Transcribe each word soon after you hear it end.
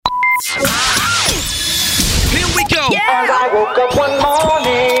Here we go. As I woke up one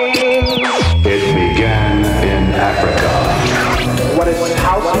morning, It began in Africa. what is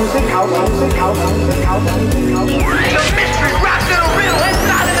house music? House music? House music? House music? House music? The mystery rock to the real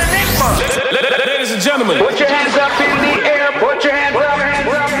inside of the enigma. Ladies and gentlemen, Put your hands up in the air. Put your hands up.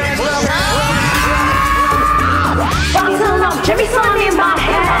 Jimmy song in my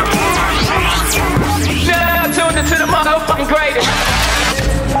head. Now tuned into the motherfucking greatest.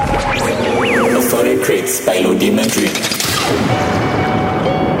 Authority creates Spyro Dimitri.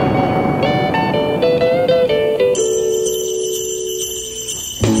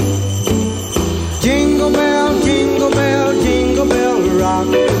 Jingle bell rock.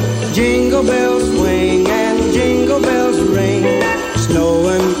 Jingle bells swing and jingle bells ring.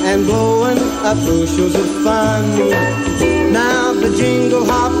 Snowing and blowing up bushels of fun. Now the jingle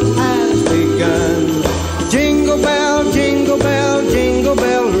hop has begun. Jingle bell, jingle bell, jingle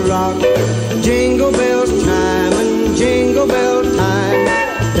bell rock. Jingle bells chime and jingle bell time.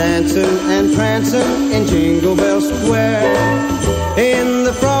 Dancing and prancing in Jingle Bell Square. In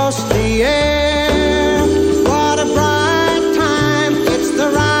the frosty air, what a bright time. It's the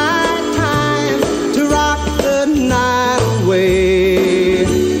right time to rock the night away.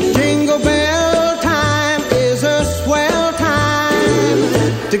 Jingle bell time is a swell time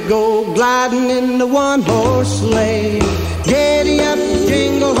to go gliding in the one-horse sleigh. Giddy up,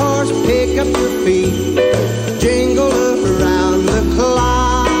 jingle horse, pick up your feet. Jingle around the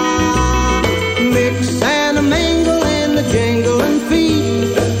clock. Mix and a mingle in the jingling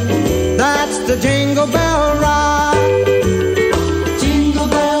feet. That's the Jingle Bell Rock. Jingle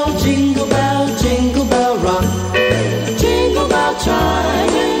bell, jingle bell, jingle bell rock. Jingle bell chime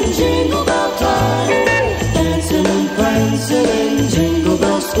and jingle bell time. Dancing and prancing in Jingle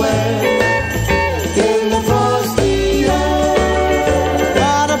Bell Square. In the frosty air.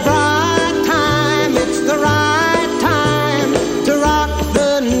 What a bright time, it's the right time to rock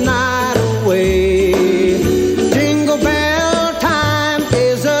the night away. Jingle bell time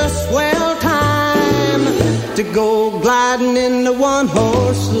is a swell time to go gliding in the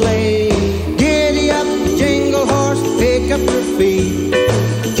one-horse sleigh. Giddy up, jingle horse, pick up your feet.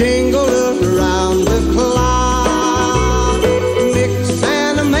 Jingle around the clock. Mix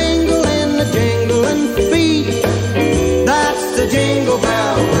and a mingle in the jingling feet. That's the Jingle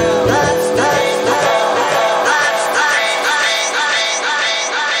Bell. That's the Jingle Bell. That's the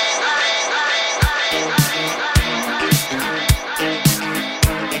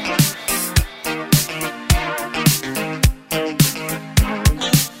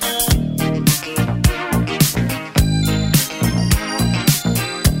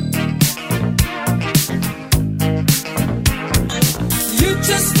You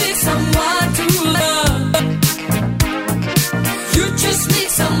just need someone to love. You just need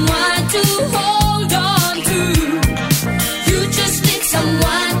someone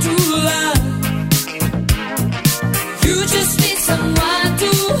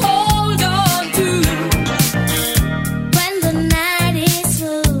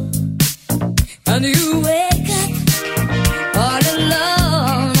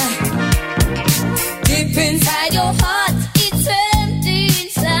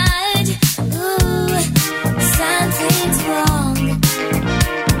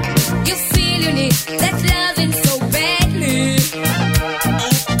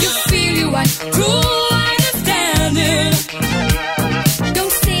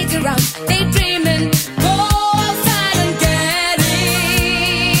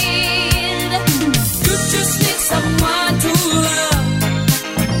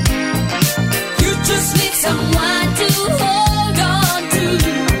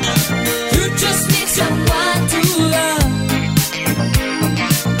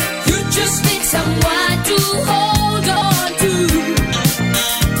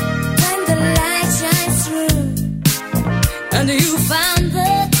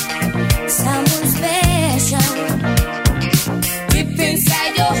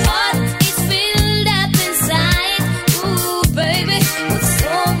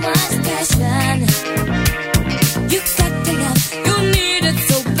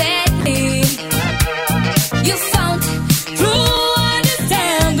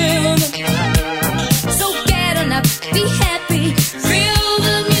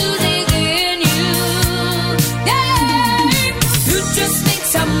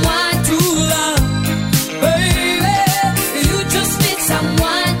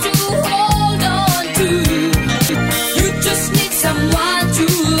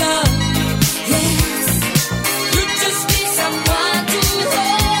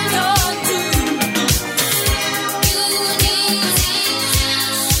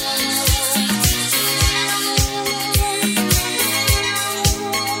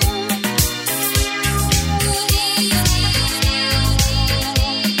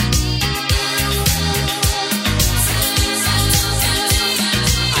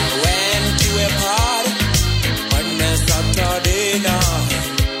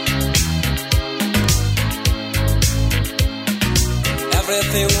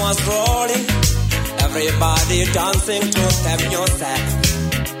was rolling, everybody dancing to the music.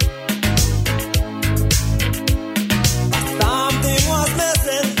 But something was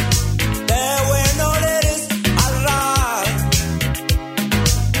missing, there were no ladies around.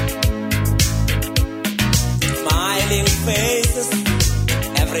 Smiling faces,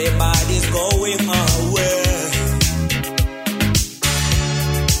 everybody's going away.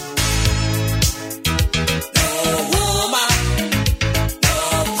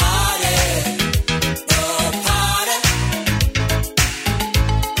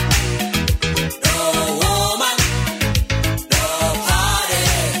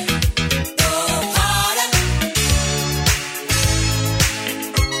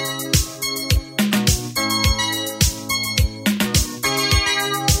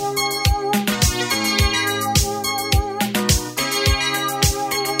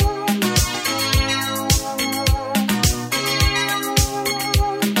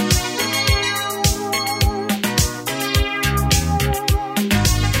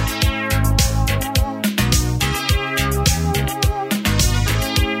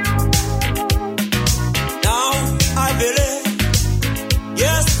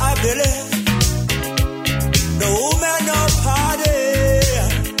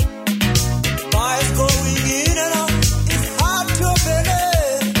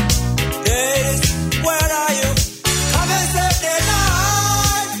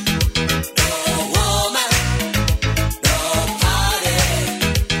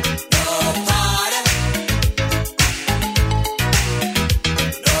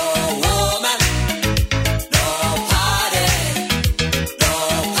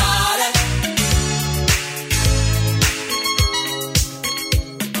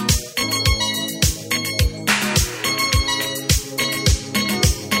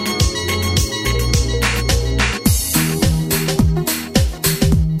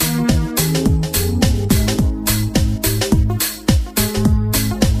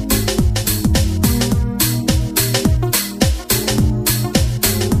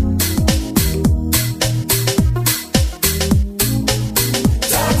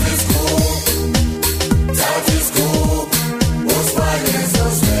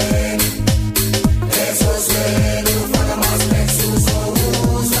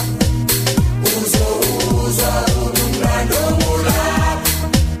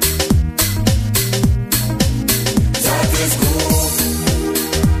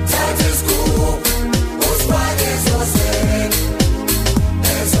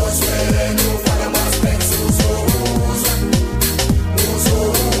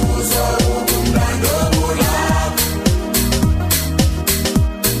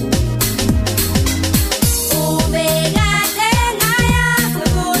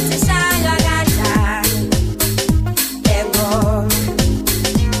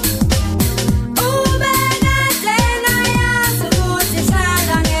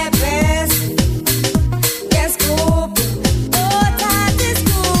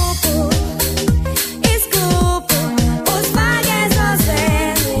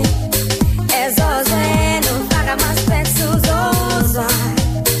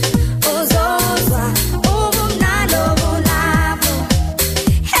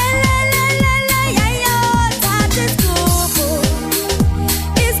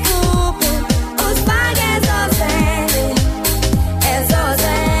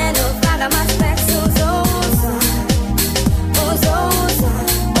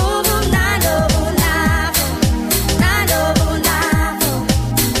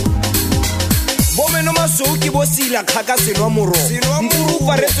 sila khaka selo moro muru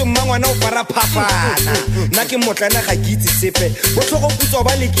faretse mmangwana o fara phafana nna ke motlana ga kitse sepe botlhogo putso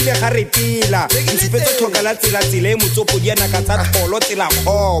ba lekile ga retela ntshipetse tlhoka la tsela e motsopo di ana ka tsa tlholo tsela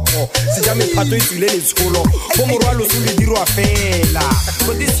khopo se ja mephato e tsile le tsholo bo morwalo se le dirwa fela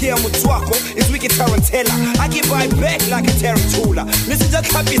but this here motswako is we get tarantella I give my back like a tarantula listen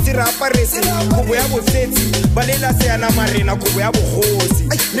just happy se rapa rese go ya botsetsi ba lela se ana marena go ya bogosi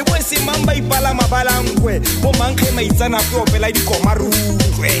le bo se mamba ipala mabalangwe bo mankge maitsana fe opela di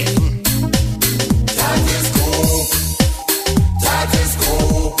komarutwe that is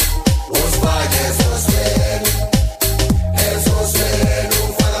cool os pagues os ven esos ven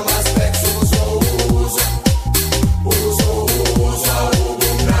para más pexos usa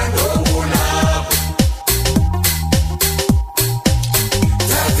umbrando mula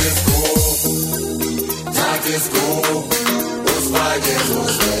that is cool os pagues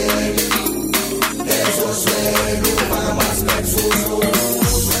os ven esos ven para más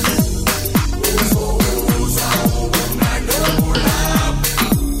pexos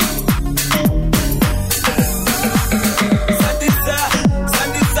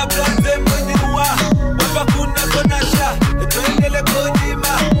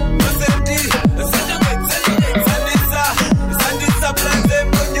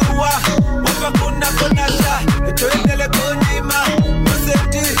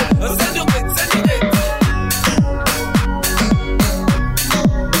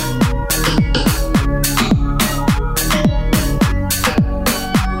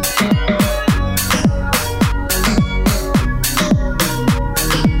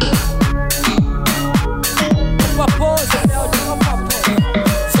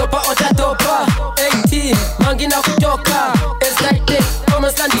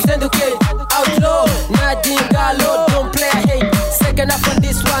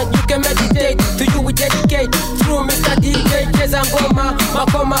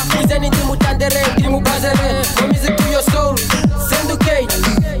makoma Izeni ndimu tandere, ndimu bazere My music to your soul, send okay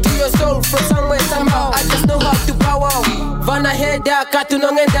to your soul from somewhere somehow I just know how to bow out Vana heda,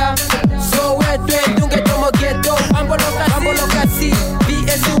 katunongenda So wetwe, dunge tomo ghetto Amboloka si,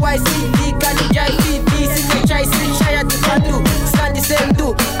 BSYC Dikani jai FB, sike chai si Shaya tupatu, standi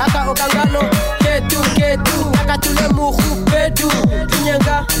sendu Aka okangalo, ketu Aka tule muhu, bedu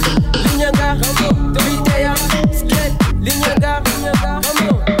Linyanga, Tobiteya, skate Linyanga, Linyanga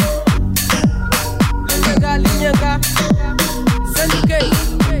Sanduke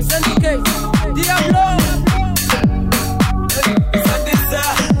Diablo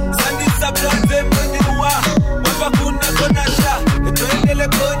Sandisa Blanze Mwenyewa Wapakuna Konasha Etoendele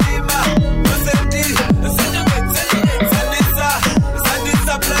Konima Nosenti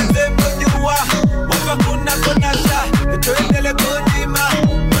Sandisa Blanze Mwenyewa Wapakuna Konasha Etoendele Konima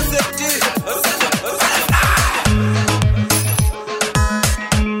Nosenti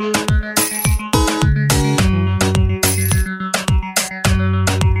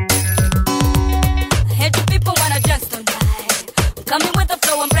Coming with the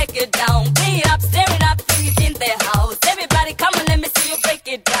flow and break it down. Bring it up, stir it up, bring it in their house. Everybody come and let me see you break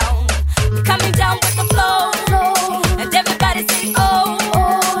it down. You're coming down with the flow, and everybody say oh,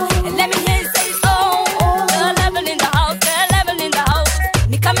 and let me hear you say oh. The level in the house, the level in the house.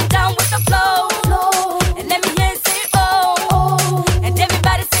 Me coming down with the flow, and let me hear you say oh, and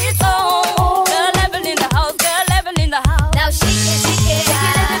everybody say oh. The level in the house, the level in the house. Now shake it,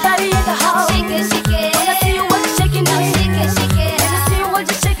 everybody in the house. Shake it. Wanna see you when you're shaking now. Shake it.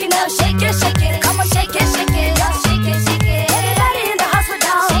 Just shake it now, shake it. Come on, shake it, just shake it. Everybody in the house with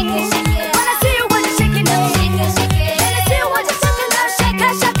down. Shake it. Wanna see you when you're shaking now. Shake it. Wanna see you when you're shaking now. Shake it.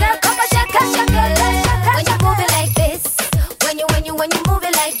 Come on, shake it. When you move it like this, when you move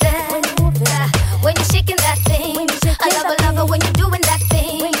it like that, when you're shaking that thing, I love it when you're doing that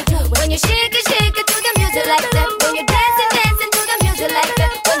thing. When you shake it to the music like that. When you're dancing to the music like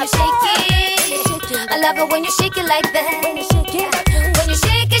that. When you shake it, I love it when you shake it like that. When you shake it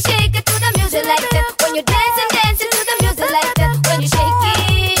to the music like that. When you're dancing to the music like that. When you shake it,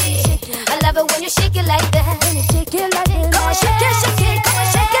 I love it when you shake it like that. When you shake it like that. Come on, shake it. Come on,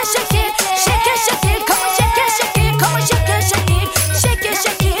 shake it. Come on, shake it. Come on, shake it. Shake it. Just shake it. Come on, shake it. Come on, shake it. Come on, shake it. Shake it.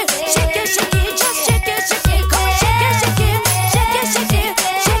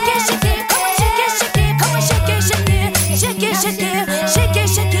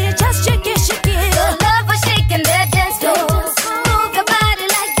 Just shake it. The love for shaking that dance floor. Move your body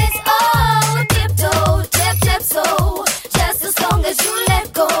like this, oh, tiptoe, tip, so. Just as long as you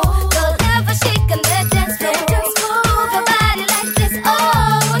let go. The love for shaking that dance floor.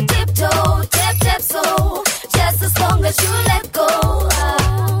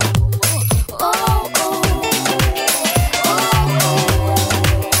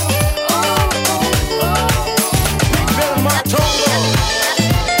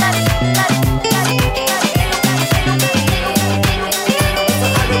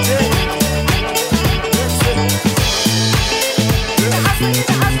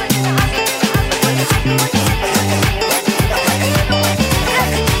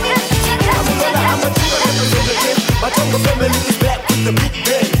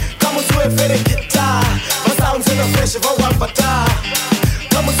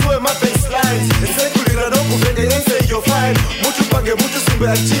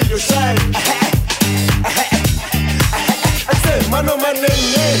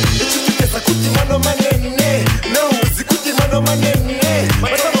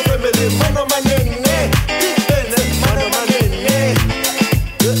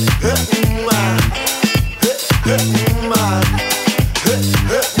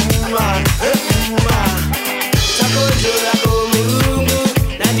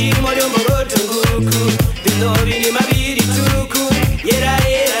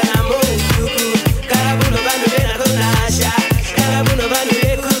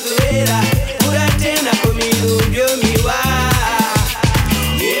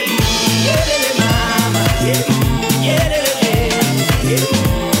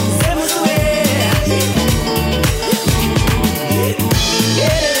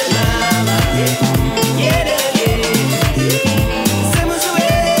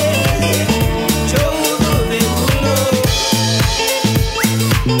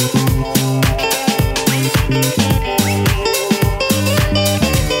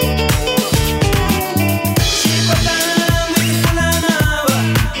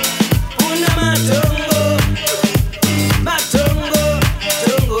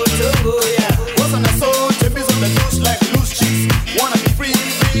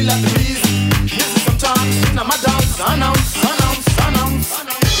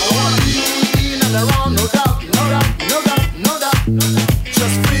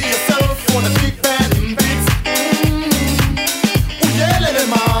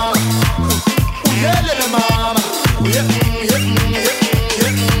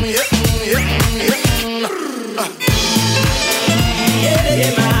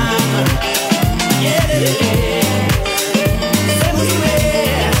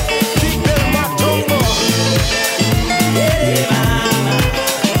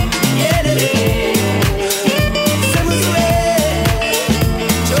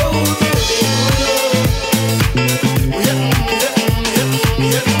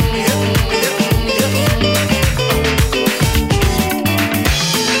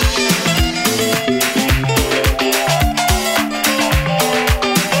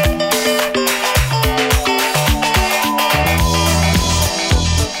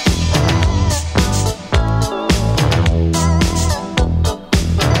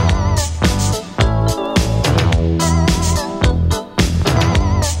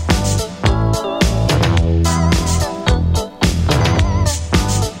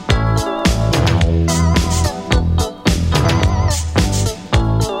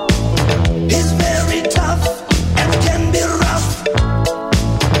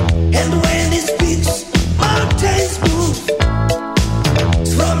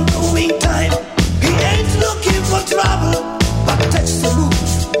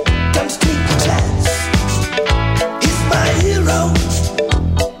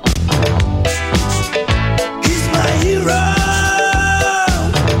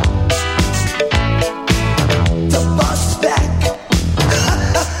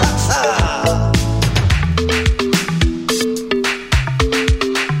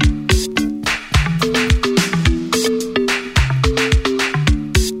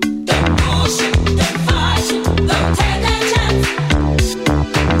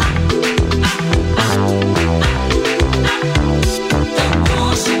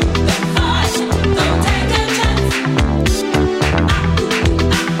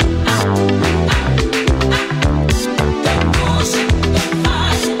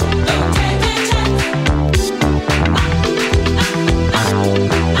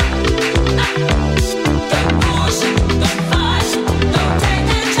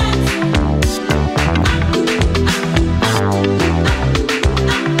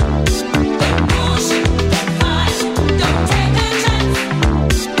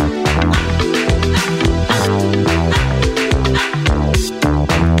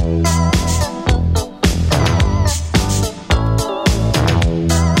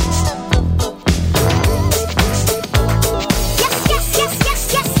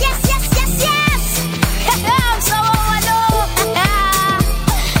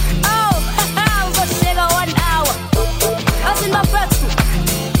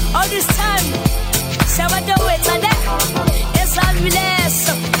 all this time. So I do it like that. Yes, I'm blessed.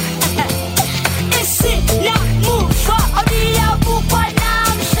 Isi na mufa odia bukwa na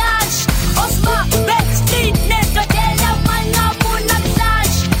mshash. Osma besti neto tela mana muna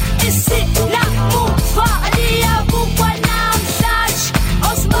mshash. Isi na mufa odia bukwa na mshash.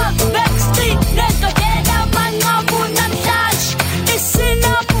 Osma besti neto tela mana muna mshash. Isi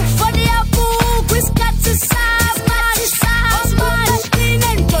na mufa odia bukwa iskatsi sa.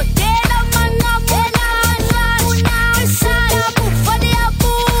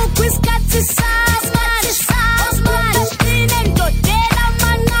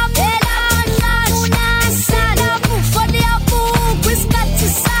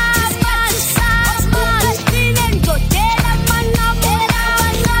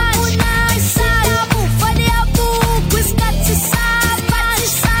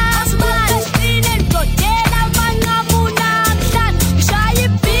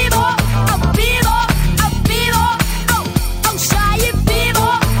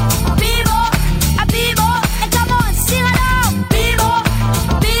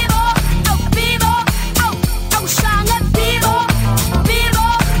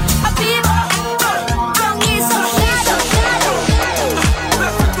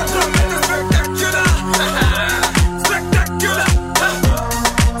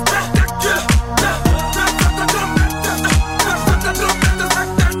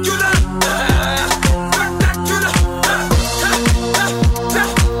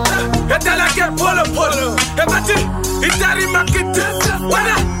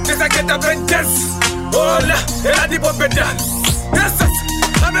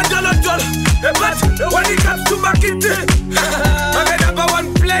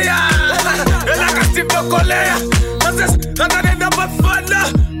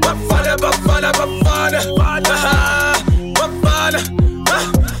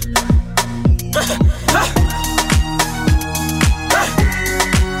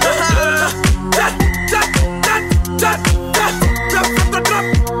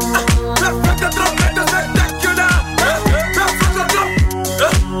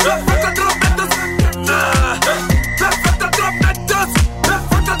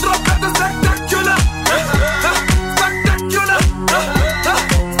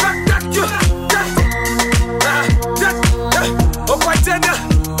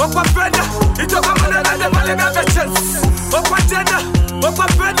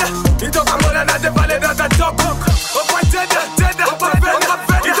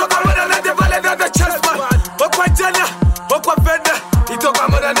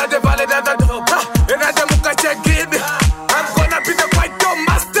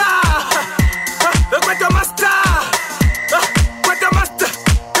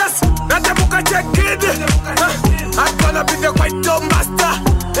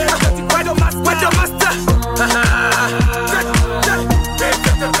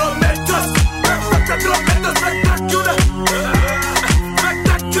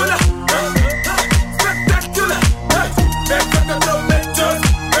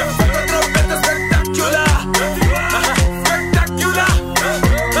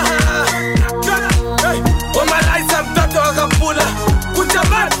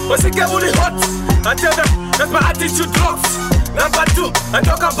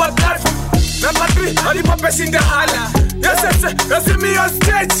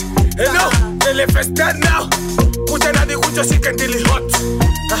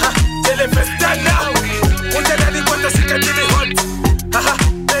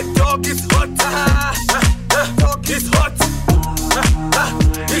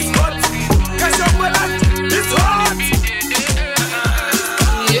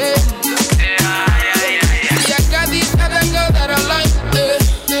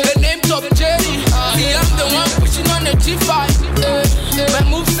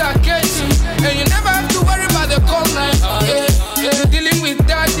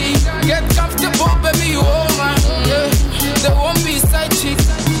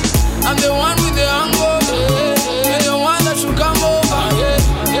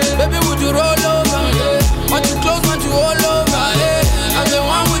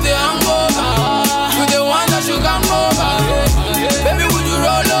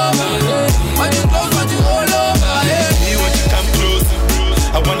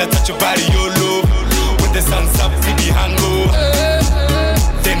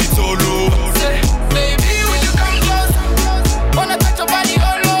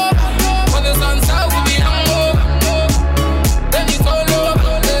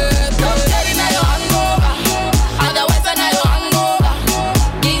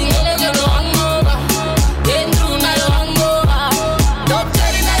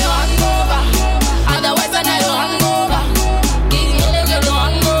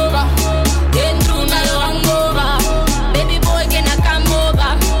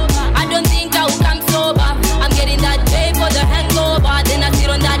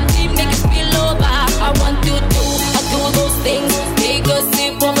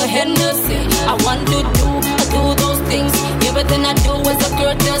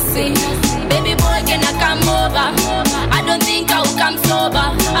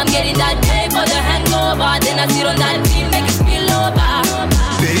 I'm getting that day for the hangover. Then I sit on that beat, make it spill over.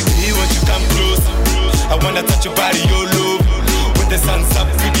 Baby, won't you come close? I wanna touch your body all over. When the sun's up,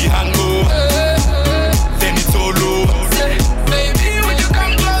 we be hangover. Then it's all over. Baby, when you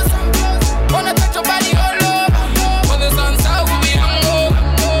come close, wanna touch your body all over. When the sun's out, we be hangover.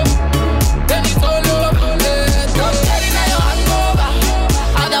 Then it's all over. Don't get in your hangover.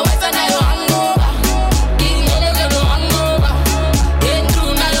 Otherwise, I know your hangover. In your leg, your hangover. In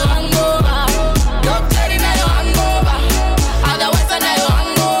through now your hangover. Don't get in your hangover. Otherwise, I know your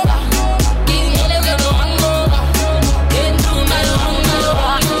hangover. In your leg, your hangover. In through now your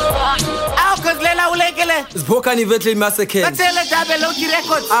hangover. Alcos lela ulekele. Zboka ni vetle massacre. Batele dabe Loki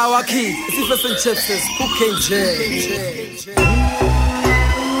Records. Our key. Sifas and Chefs. Cooking J.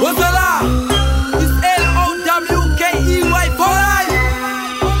 What's the law? It's L-O-W-K-E-Y for life.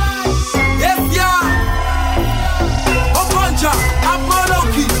 Yes, yeah. Okonja,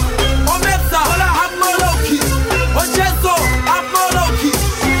 Amoloki. Omepsa, Amoloki. Ocheso, Amoloki.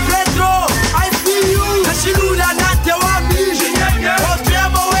 Pedro, I see you. Nashilula nate wami.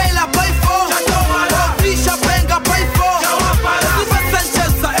 Otremo wela pay for. Ofisha penga pay for. Sifa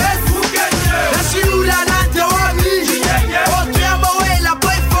Sanchez sa es. Nashilula nate wami. Otremo wela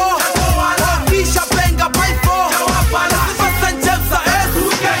pay for. Ofisha penga pay for. Sifa Sanchez sa es.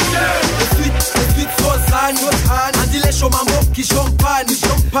 Sweet Sozani. Andile shomamoki shompani.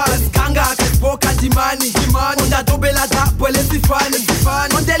 Ganga kespoka dimani. Onda dobela da pwele sifani.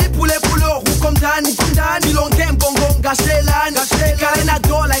 Ondeli pule pulo hukom dani. Milonge mbongo ngashelani. Karena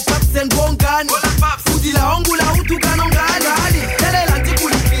do like Captain Bongani. Fudila ongula utu kanongani. Telela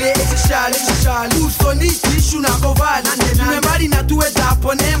ntikulikile ekishali. Usoni tishu na kovani. Tumembali na tuwe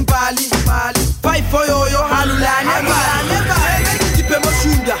dapo nembali. Pai foyoyo halulani. Tipe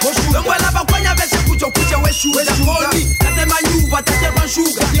moshunda. Ngwala bakwanya beshe kuchokuche we shuga. Koni tate manyuva tate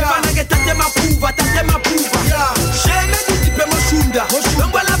manshuga. Kibanage tate mapuva tate mapuva. Sheme tipe moshunda.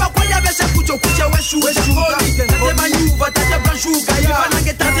 Ngwala bakwanya beshe kuchokuche we shuga. Koni tate manyuva tate manshuga.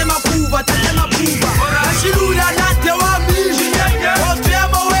 Kibanage tate mapuva tate mapuva. Ashilula nate wami.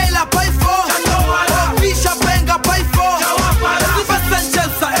 Otremo wela pay for. Ofisha penga pay for. Sifa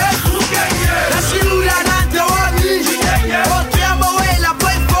Sanchez sa es. Ashilula nate wami. Otremo wela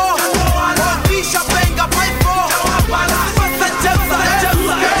pay for. Ofisha penga pay for. Sifa Sanchez sa es.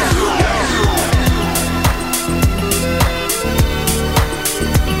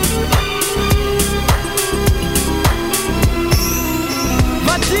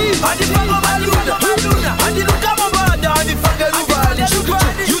 Mati, adi fango maluna. Adi luka mabada, adi fango lubali.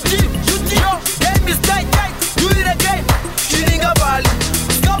 Yuti, yo, game is tight. Do it again, Shiringa Bali.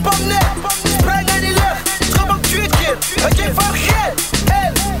 Skap op net, spreng in die lucht. Schap op 2 keer, het je van geen.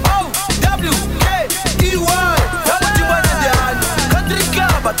 L-O-W-K-E-Y. Dat moet je maar in de hand. Country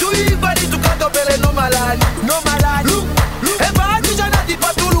club, doe je body to kato bele no malani. Look, en waar die zijn die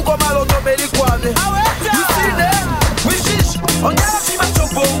patulu kom al auto beli kwame. You see them, we shish, on yara fima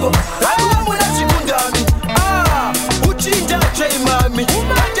chobongo. Adu amu na chikundami. Uchinja chai mami.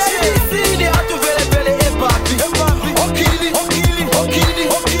 Jai sini atu vele vele e papi.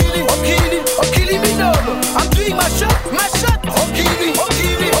 Okili minolo. I'm doing my shot. Okili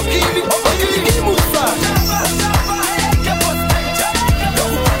Musa.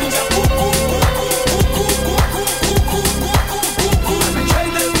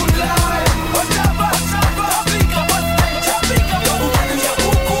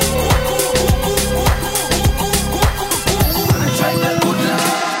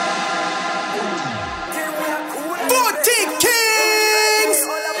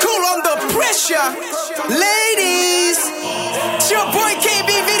 Ladies, it's your boy KB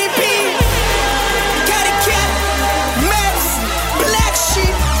VDP. Catty Cat, Max, Black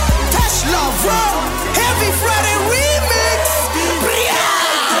Sheep, Touch Love, Raw, Heavy Friday Remix.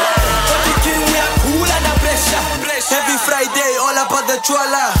 The king, we are cool under pressure. Heavy Friday, all about the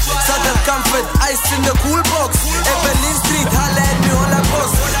chwala. Southern Comfort, ice in the cool box. Evelyn Street, holla at me, all I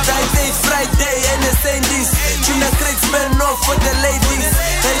post. Friday, NSA in this. Tuna tricks, men off for the ladies.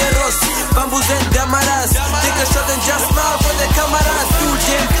 Teleros, bamboos and damaras. Take a shot and just smile for the cameras. Too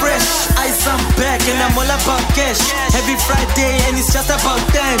damn fresh, ice I'm back and I'm all about cash. Heavy Friday and it's just about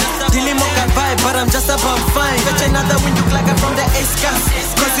time. Dealing mocha vibe, but I'm just about fine. Catch another window like I'm from the Ace Cast.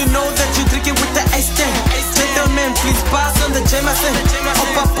 Cause you know that you drinking with the Ace 10. Gentlemen, please pass on the Jameson.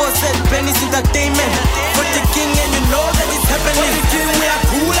 Opa said Benny's entertainment. For the king and you know that it's happening. For the king, we are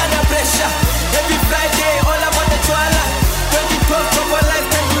cool under pressure. Every Friday, all about the chwala. 2012, for life,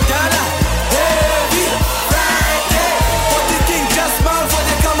 $10. Heavy Friday. For the king, just smile for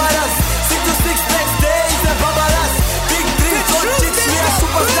the cameras. 6 to 6 next day, it's a babalas. Big drink, got chicks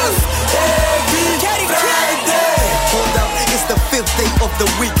the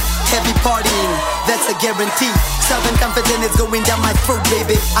week. Heavy partying, that's a guarantee. Southern confidence is going down my throat,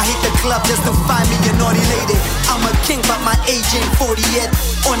 baby. I hit the club just to find me a naughty lady. I'm a king, but my age ain't 40 yet.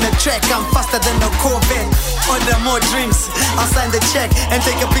 On the track, I'm faster than a Corvette. Under more dreams, I'll sign the check and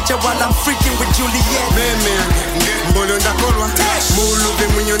take a picture while I'm freaking with Juliet. Mbolo ndakolwa Mulube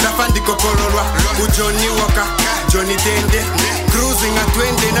mwenye ndafandi kokololwa Ujoni waka, Johnny Tende Cruising at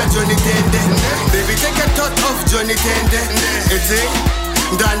 20 na Johnny Tende Baby take a thought of Johnny Tende Ete,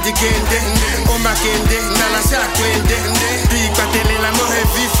 Dandy Kende Oma Kende, Nalasha Twende Big Patelela mo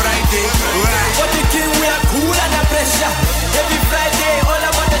Heavy Friday What the king, we are cool under pressure. Heavy Friday, all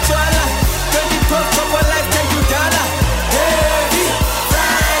about the dollar. 2012 top of life, $10. Heavy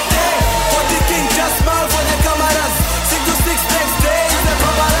Friday. What the king, just smile for the cameras. 6 to 6 next day is the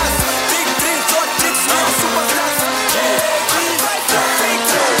cameras. Big drink, short chicks, no super class. Heavy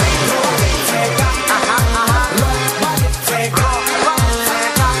Friday.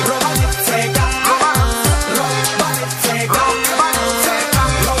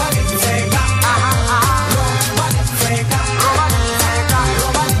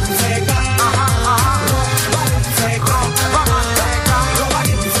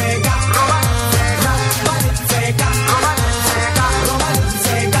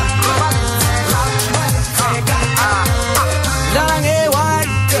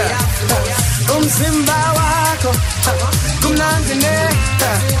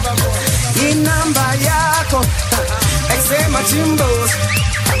 Inamba yako Exema chimbos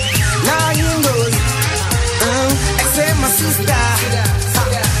Na yingos Exema sister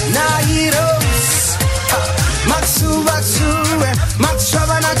Na heroes Maksu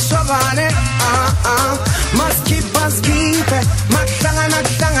Makshobana chobane Must keep us keep Makshangana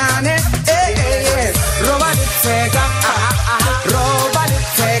tangane Robot Sega Robot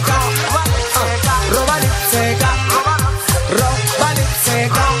Sega Robot Sega Robot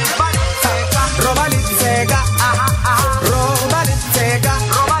Sega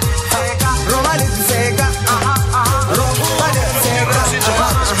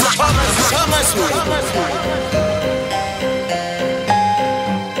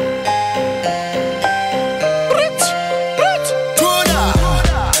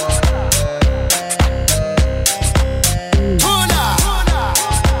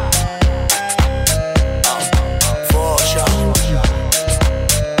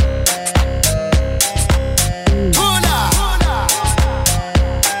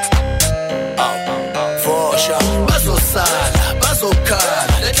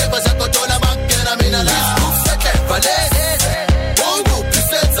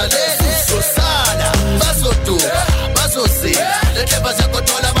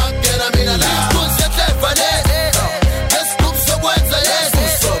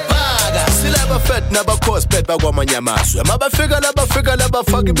Nabakhospet mabafika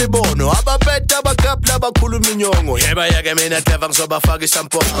labafaka imibono ababetha abakapla abakhuluma inyongo yeba yake mina teva ngizobafaka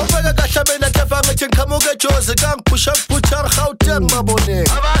isampolo kubeka kahle mina teva ngithi ngiqhamuke eJozi kangiphusha kubuthar Gauteng mabone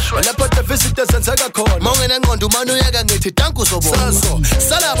lapho the visitors senzeka khona mongena ngqondo umane uyeka ngithi danku uzobona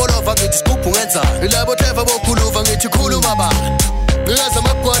salabo lova ngithi sigubhu ngenza ilabo teva bokhuluva ngithi khuluma ba Ngaza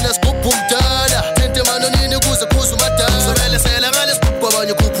magwana sigubhu umdala tinte mano nini kuze khuza umadala sobele sela ngale sigubhu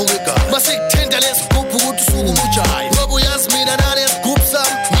abanye kuphukeka masikuthinta lesigubhu ukuthi usuku umujayi ngoba uyazi mina nane sigubhu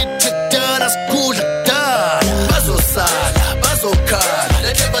sami ngithi dala sikudla dala bazosala bazokhala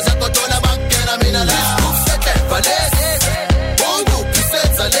lethemba zakodola bangena mina la sigubhu seteva lesi bongo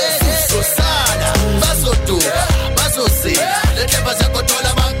pisenza lesi sosala bazoduka bazozila lethemba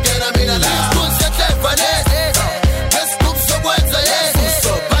zakodola bangena mina la sigubhu seteva lesi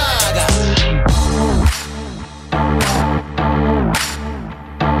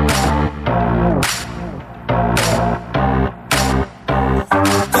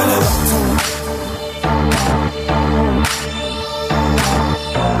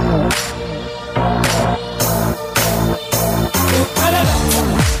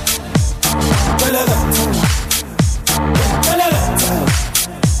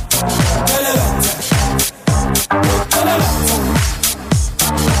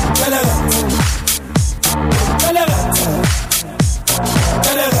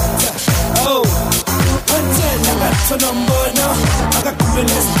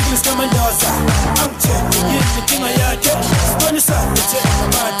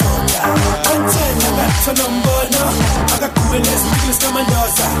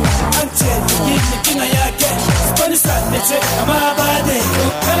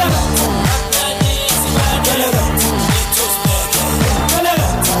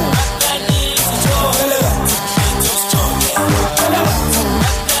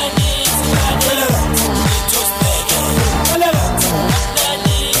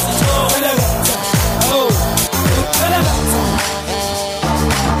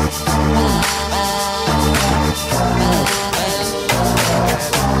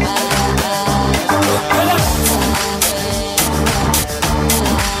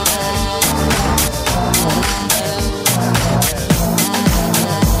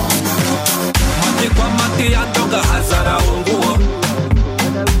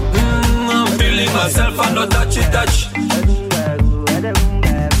fano tachi tachi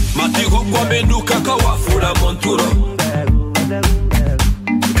Matiko kwa menuka kawafura monturo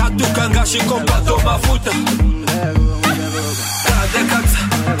Katuka shikompato mafuta Kade kata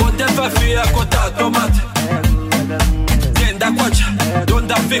Konde fafia kota tomate Tenda kwacha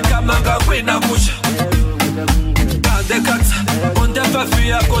Donda fika manga kwina kusha Kade kata Konde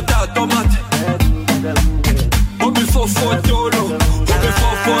fafia kota tomate Obi fofo dolo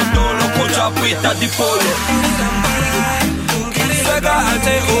Kucha pita di polo Sega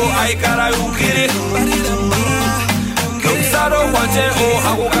ante o aikara ukiri Saro wanje o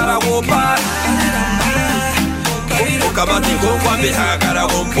hakukara wopa Ukamati kwambi hakara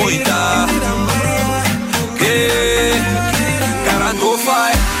wompoita Karanto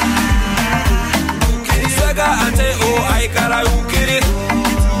fai Sega ante o aikara ukiri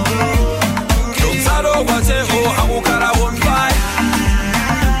Saro wanje o hakukara wopa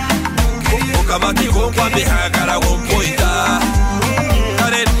Ukamati kwambi hakara wompoita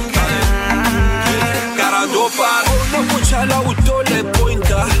Karanto fai Chala utole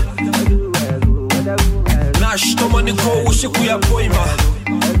pointa Nash tomani ko usiku ya poima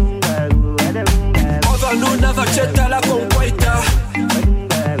Ova luna vacheta la conquaita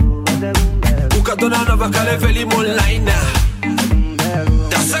Ukadona na vakale veli monlaina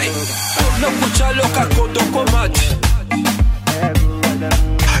Dasai No kuchalo kakoto komati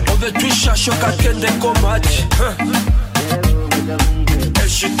Ove tuisha shoka kende komati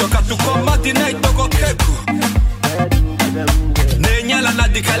Eshitoka tu komati na itoko keku Nenyala na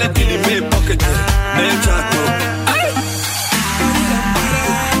dikale kili me pocket Nechato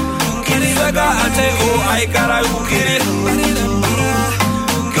Sega ante o aikara ukiri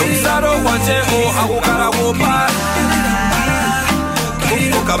Kumsaro wante o hakukara wopa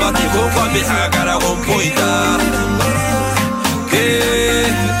Ukamati kwambi hakara wompoita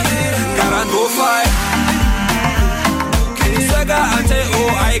Karanto fai Sega ante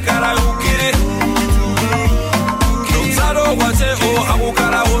o aikara ukiri Wate o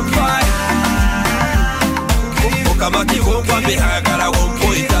hakukara wompai Ukamati kwambi hakara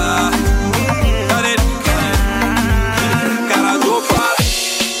wompoita Karadopa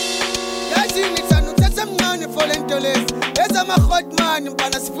Yazi nitanu tasa mngani folentoles Eza makhot mani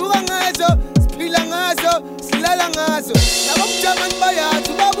mpana sifuga ngazo Sipila ngazo, silala ngazo Naba mjaman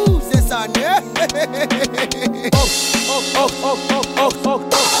bayatu babuze sane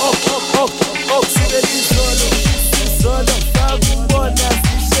Sibeli Zolo fakubona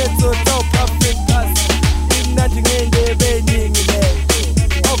sishetho top Africas imnandi ngendebe eningi le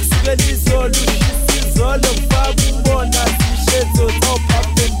okusukela izolo fakubona sishetho top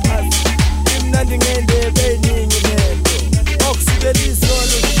Africas imnandi ngendebe eningi le okusukela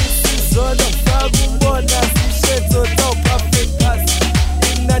izolo fakubona sishetho top Africas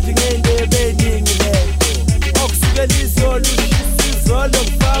imnandi ngendebe eningi le okusukela izolo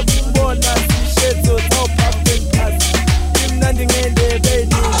fakubona sishetho top Africas Nandi ngende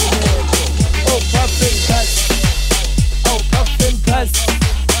beni Oh puffin pass Oh puffin pass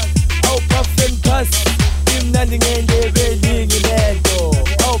Oh puffin pass Im nandi ngende beni ngilento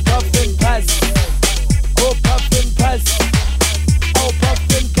Oh puffin pass Oh puffin pass Oh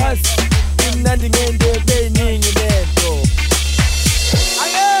puffin pass Im nandi ngende beni ngilento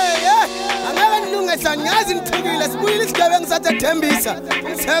Aye angeke nilungisa ngiyazi nithukile sibuyile isigabe ngisathe thembisa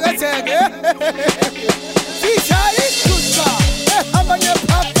ngitheketheke Sishaya iskusa abanye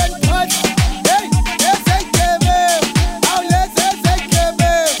pop and punch hey ezekebe aw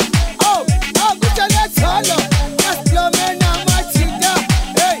lezekebe oh akuthala thala asiplomena machida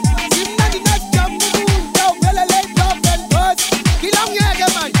hey simnandi nasijambunda uvela le pop and punch kilongeke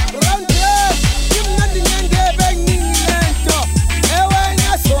man round here simnandi ngendebe ngingi lento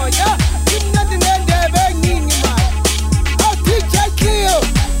ewena soya simnandi ngendebe ngingi man oh DJ Cleo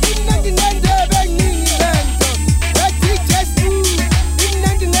simnandi ngendebe ngingi lento DJ Smooth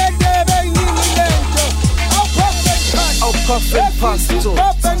simnandi ngendebe ngingi lento oh puffin pass oh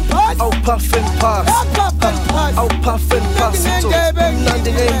puffin pass oh puffin pass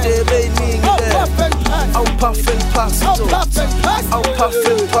simnandi ngendebe ngingi lento oh puffin pass oh puffin pass oh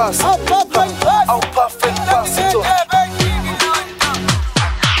puffin pass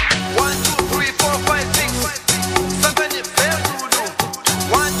 1, 2, 3, 4, 5, 6, 7, 8,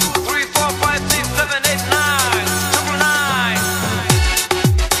 1, 2, 3, 4, 5, 6, 7, 8, 9,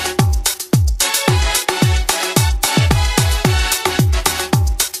 9.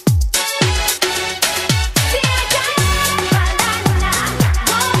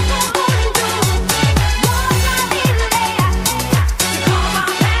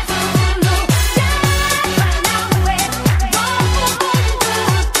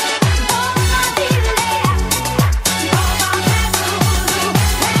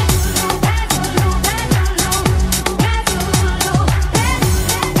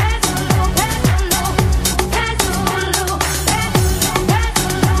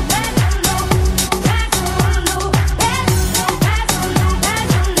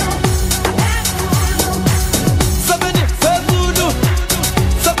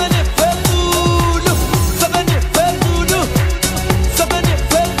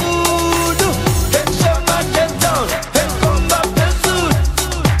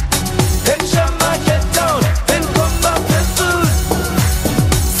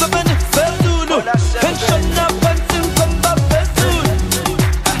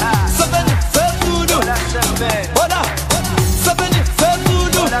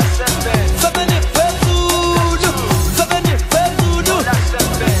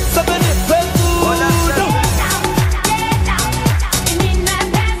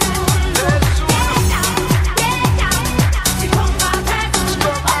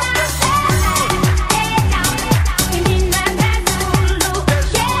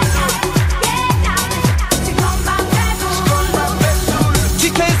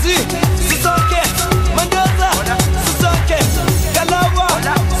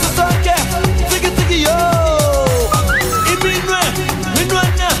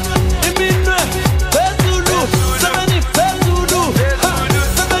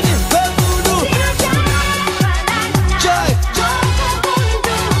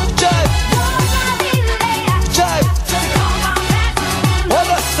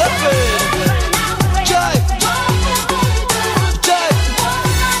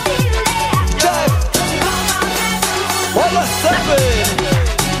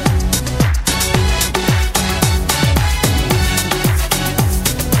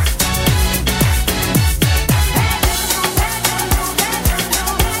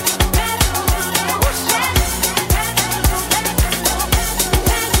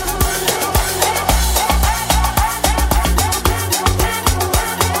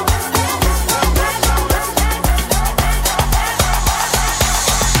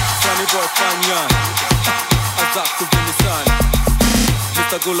 boy Fanyan, Azak to Vinisan,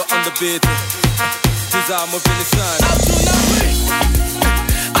 Mr. Gula on the beat, Tizama Vinisan.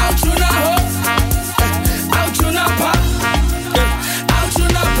 Out you now, out you now, pa, out you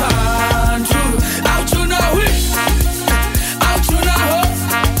now, pa, out you now, we, out you now,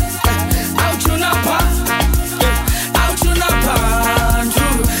 out you now, pa, out you now, pa,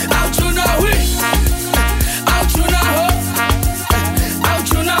 out you now, we, out you now, out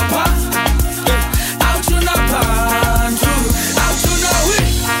you now, pa, out you now, pa, out you now, we,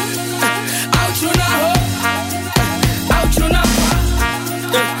 out you now, out you now, pa.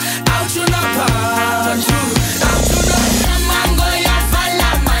 Out you know, Samango ya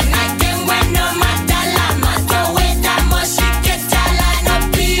falama, na kengwe no matalama. Toweta moshike tala, no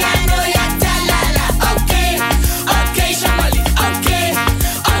piano ya talala. Okay, okay, Shamali, okay,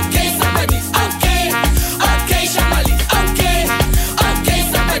 okay, somebody, okay, okay, Shamali, okay, okay,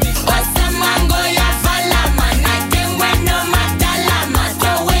 somebody. Oh, Samango ya falama, na kengwe no matalama.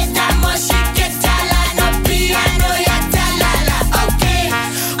 Toweta moshike tala, no piano ya talala. Okay,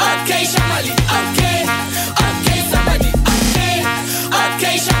 okay, Shamali, okay, okay, somebody, okay,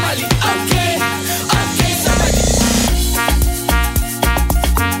 okay, Shamali, okay, okay, somebody.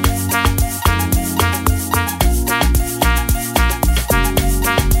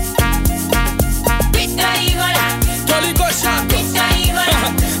 Victory Gola, Jolly go shaka, Victory Gola,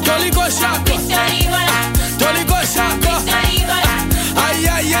 Jolly go shaka, Victory Gola, Jolly go shaka, Victory Gola, ay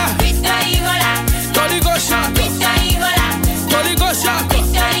ay ay, Victory Gola, Jolly go shaka, Victory Gola, Jolly go shaka.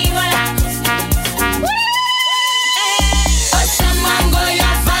 Victory Gola. Osamango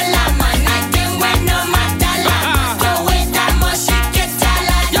ya falama, na kengwe no matalama. Toweta moshike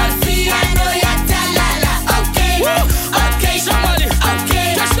tala, no piano ya talala. Okay, okay, Shamali, okay,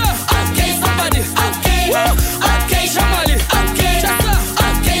 okay, somebody, okay, okay, Shamali, okay,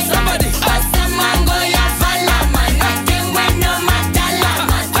 okay, somebody. Osamango ya falama, na kengwe no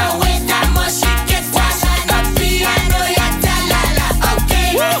matalama. Toweta moshike tala, no piano ya talala. Okay,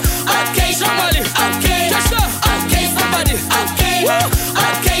 okay, Shamali, okay, okay, somebody, okay,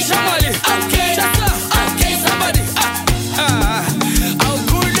 okay, Shamali, okay, okay, somebody.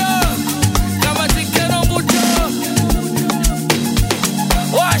 Augulo, kama tikero mucho,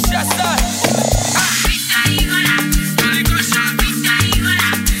 washa sa.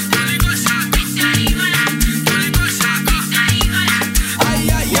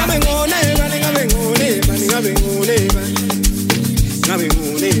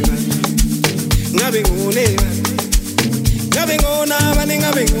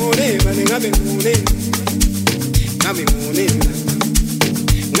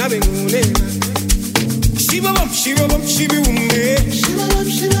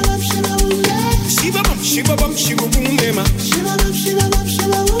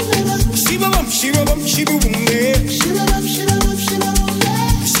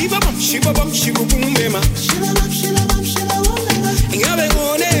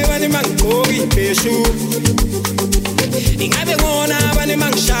 Ingabe ngona abane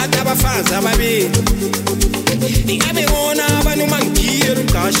mangishada abafazi ababili. Ingabe ngona abane mangiyela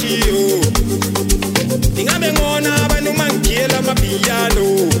uqashiyo. Ingabe ngona abane mangiyela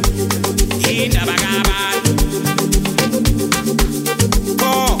amapiyano. Indaba kabantu.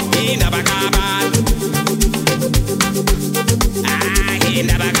 Oh, indaba kabantu. Ah,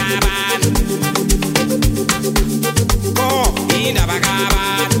 indaba kabantu. Oh, indaba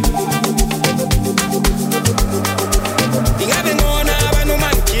kabantu. Ingabe ngona abantu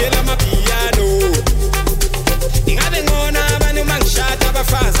mangiyela amapiyano. Ingabe ngona abantu mangishada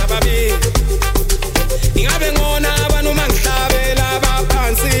abafazi ababili. Ingabe ngona abantu mangihlabela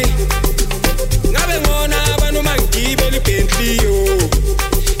abaphansi. Ingabe ngona abantu mangigibela iBentley yo.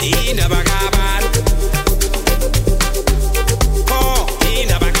 Indaba kabantu. Oh,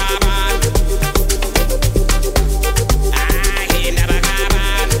 indaba kabantu. Ah, indaba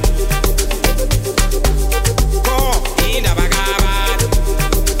kabantu. Oh, indaba kabantu.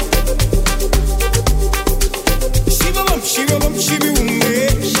 Shibabum, shibabum, shibume.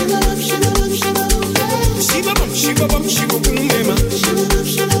 Shibabum, shibabum, shibume ma.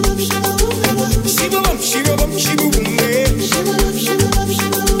 Shibabum, shibabum, shibume.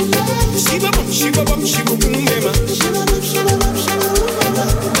 Shibabum, shibabum, shibume ma.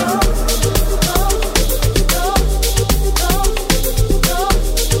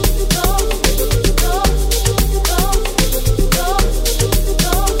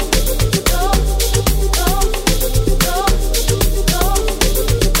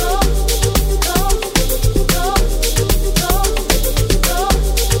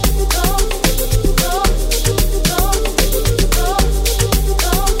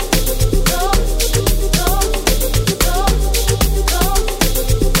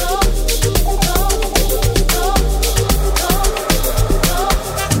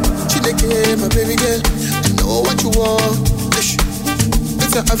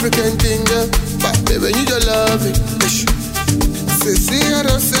 an African thing, yeah. But baby, need your loving. See, I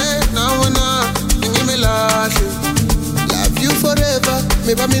don't say, now and now, give me love. Love you forever,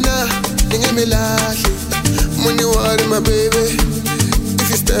 maybe me now, give me love. Money, water, my baby. If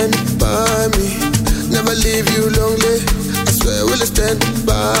you stand by me, never leave you lonely. I swear, we'll stand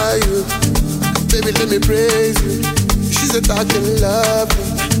by you. Baby, let me praise you. She's a talking love.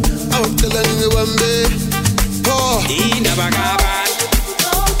 I was telling you one day. Oh, in the bagaban.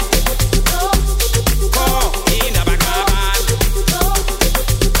 Oh, in the bagaban.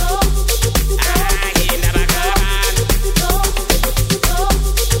 Ah, in the bagaban.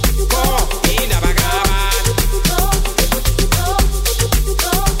 Oh, in the bagaban.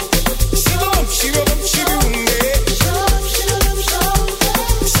 Shibum, shibum, shibum, shibum, shibum,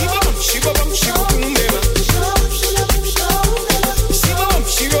 shibum, shibum.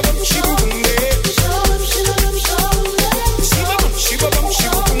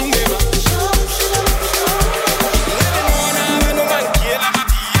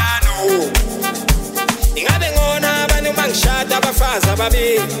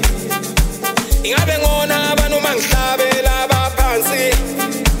 Ingabe ngona abantu mangihlabela abaphansi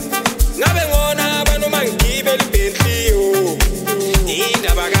ngabe ngona abantu mangigibela iBentley yo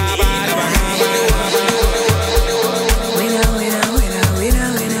indaba kabala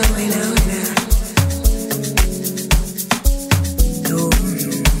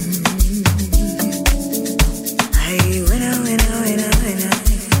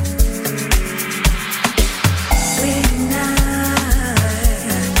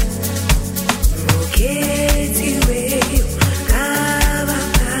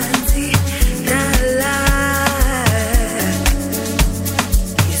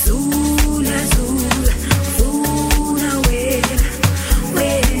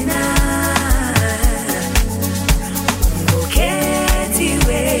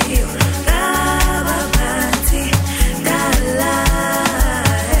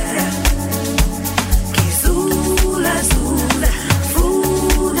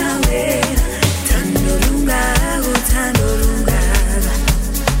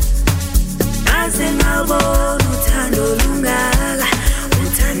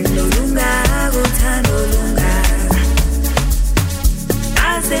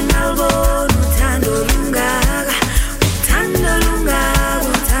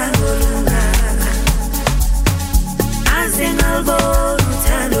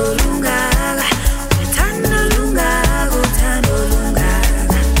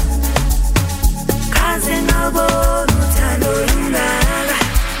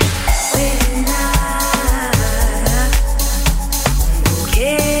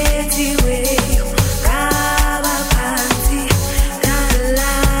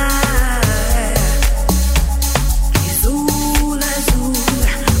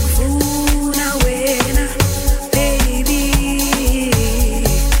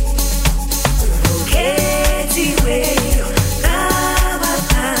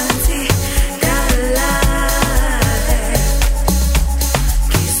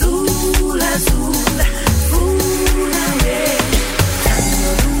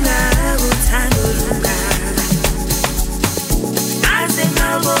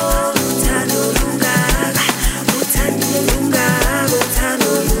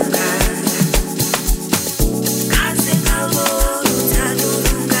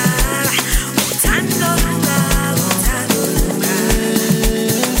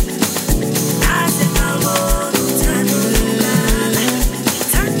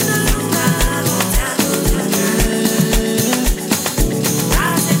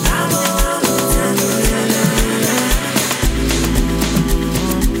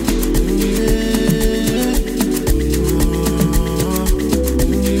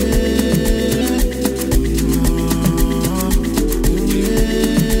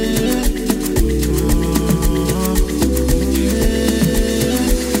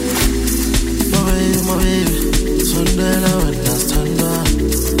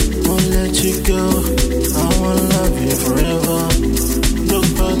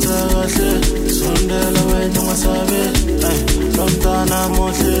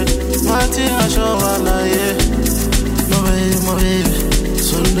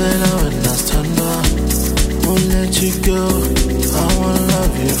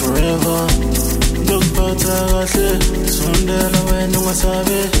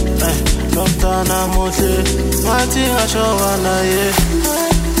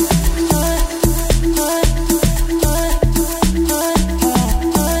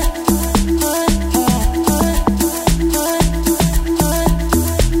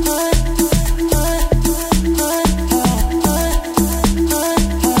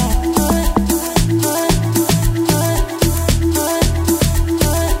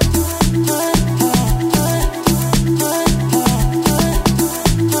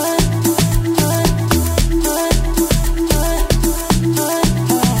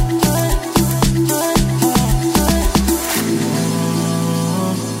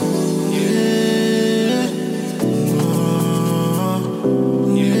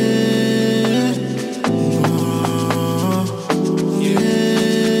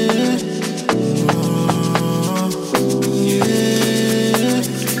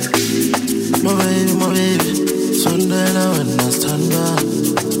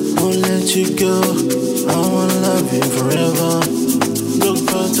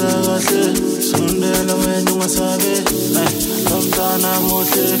ungasabi lomntana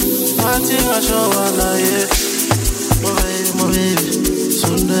muhle athi ngashowana ye my baby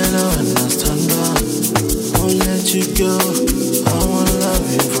sondela wena sithandwa won't let you go I wanna love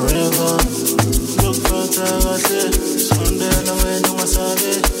you forever lokuphatha kahle sondela wena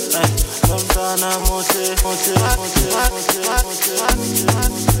ungasabi lomntana muhle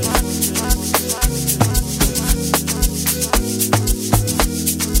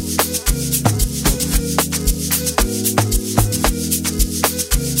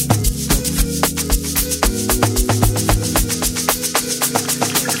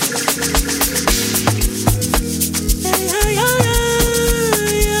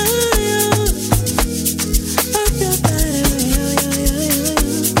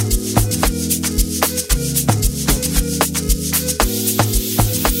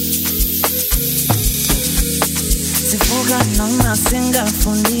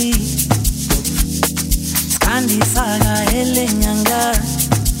Singafundi skandisaka elenyanga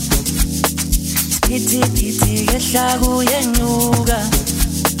Piti ngehla kuyenyuka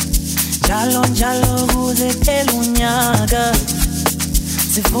njalo kuze phela unyaka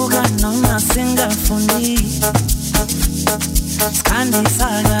sivuka noma singafundi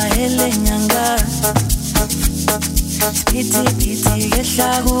skandisaka elenyanga Piti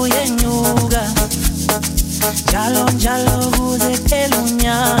ngehla kuyenyuka njalo kuze phela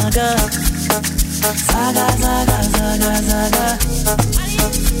unyaka zaga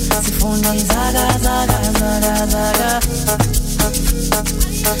sifundi zaga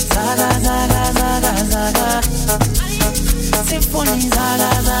sifundi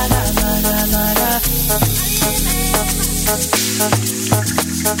zaga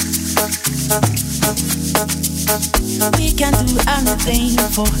We can do anything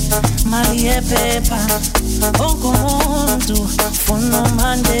for Maria Pepa Okomuntu Funo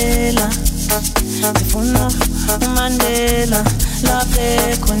Mandela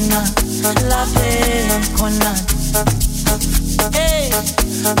Lape kona Hey,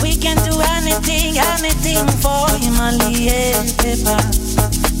 we can do anything for Maria Pepa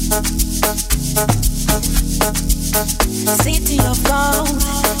City of gold,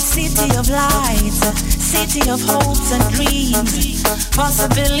 city of light, city of hopes and dreams,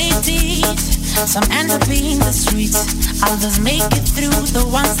 possibilities. Some end up in the streets, others make it through, the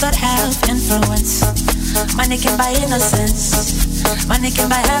ones that have influence. Money can buy innocence, money can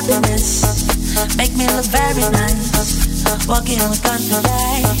buy happiness, make me look very nice, walking with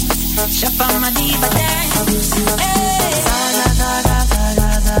confidence, shop on my diva dance. Hey, zaga, zaga, zaga,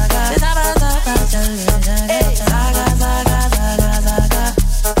 zaga, zaga, zaga, zaga, hey, zaga, zaga, zaga, zaga,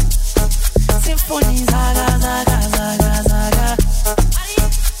 symphony, zaga, zaga, zaga, zaga,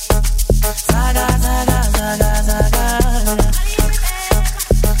 zaga, zaga, zaga, zaga.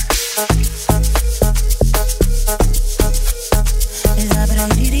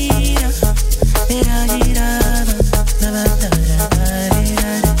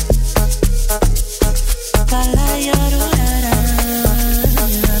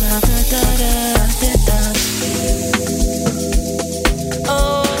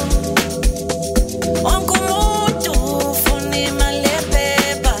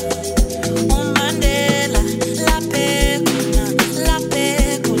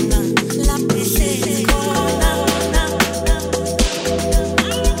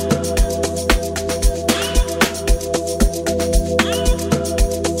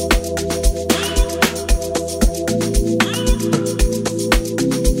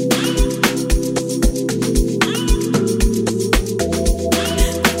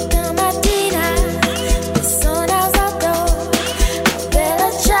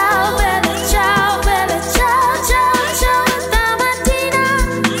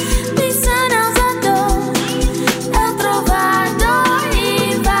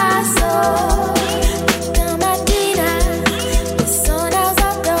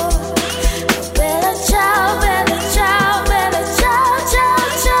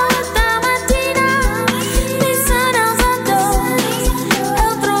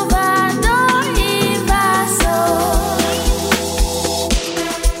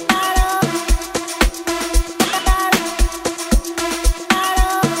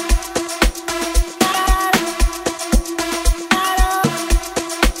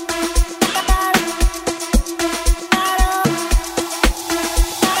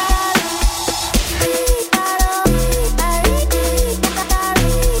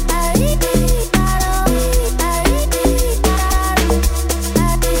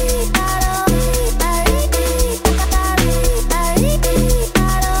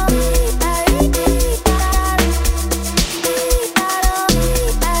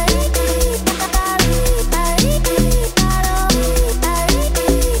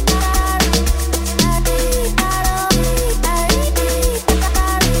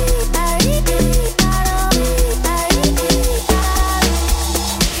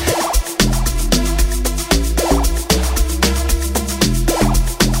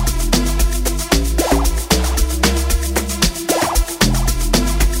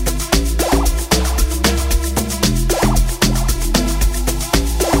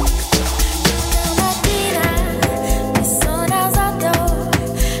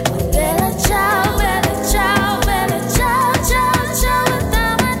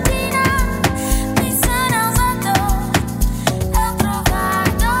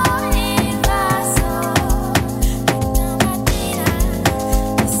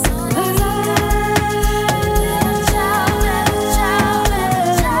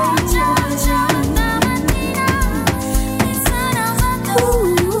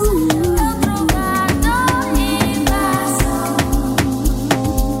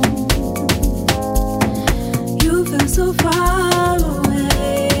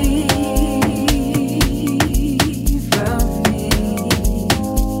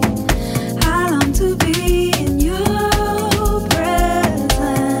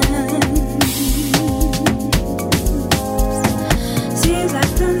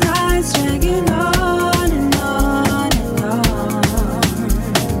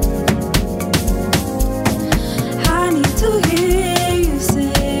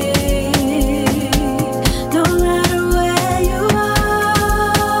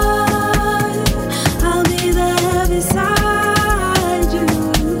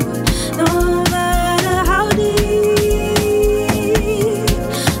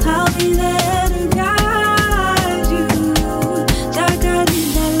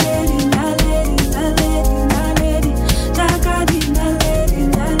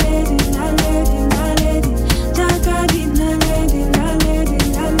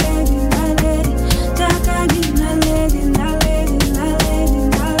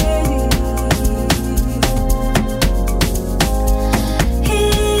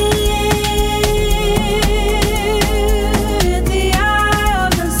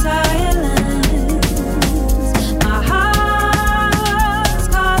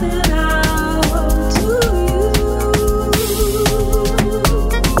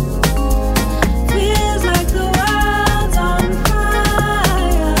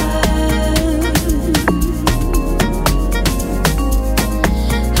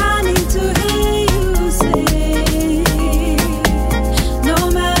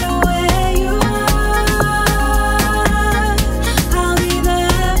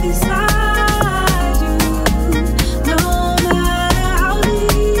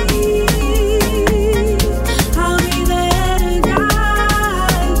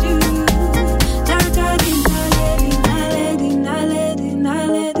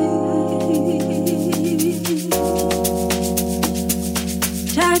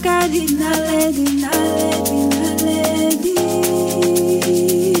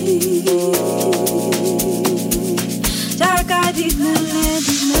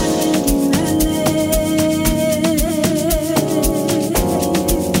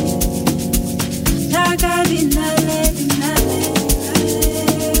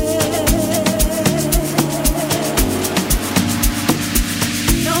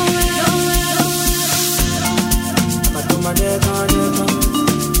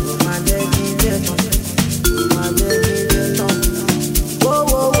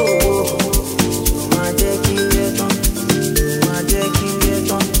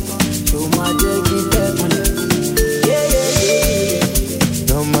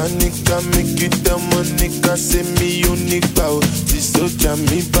 and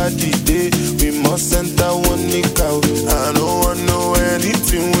me body day. We must enter one nick out. I don't want know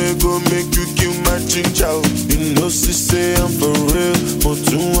anything we go make you kill my ginger. You know she say I'm for real. But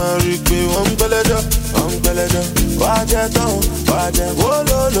you worry, be one belada. Wajeton, oh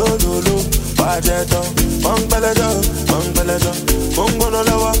lo lo lo lo. Wajeton, one belada. Mungono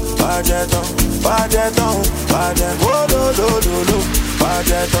lawa. Wajeton, oh lo lo lo lo.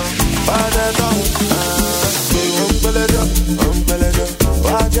 Wajeton, be one belada.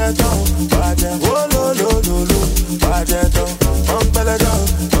 Wajeton, oh lo lo lo lo. Wajeton, one belada.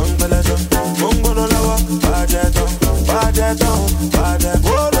 Mungono lawa. Wajeton,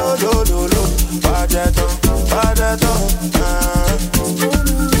 oh lo lo lo lo. Wajeton.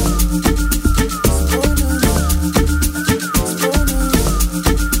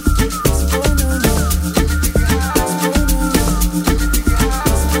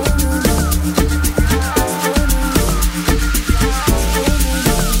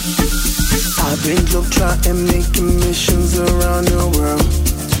 I've been globe-trotting, making missions around the world.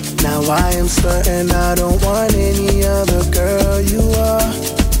 Now I am certain I don't want any other girl. You are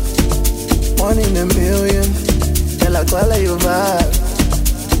one in a million. And like all of your vibe.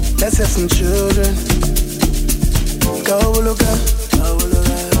 Let's have some children. Go look up,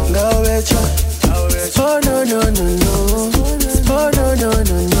 go betcha. Oh no no no no. Oh no no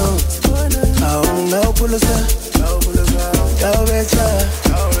no no. Oh no pull us up. Go betcha.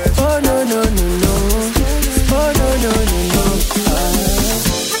 Oh no no no no. Oh no no no no.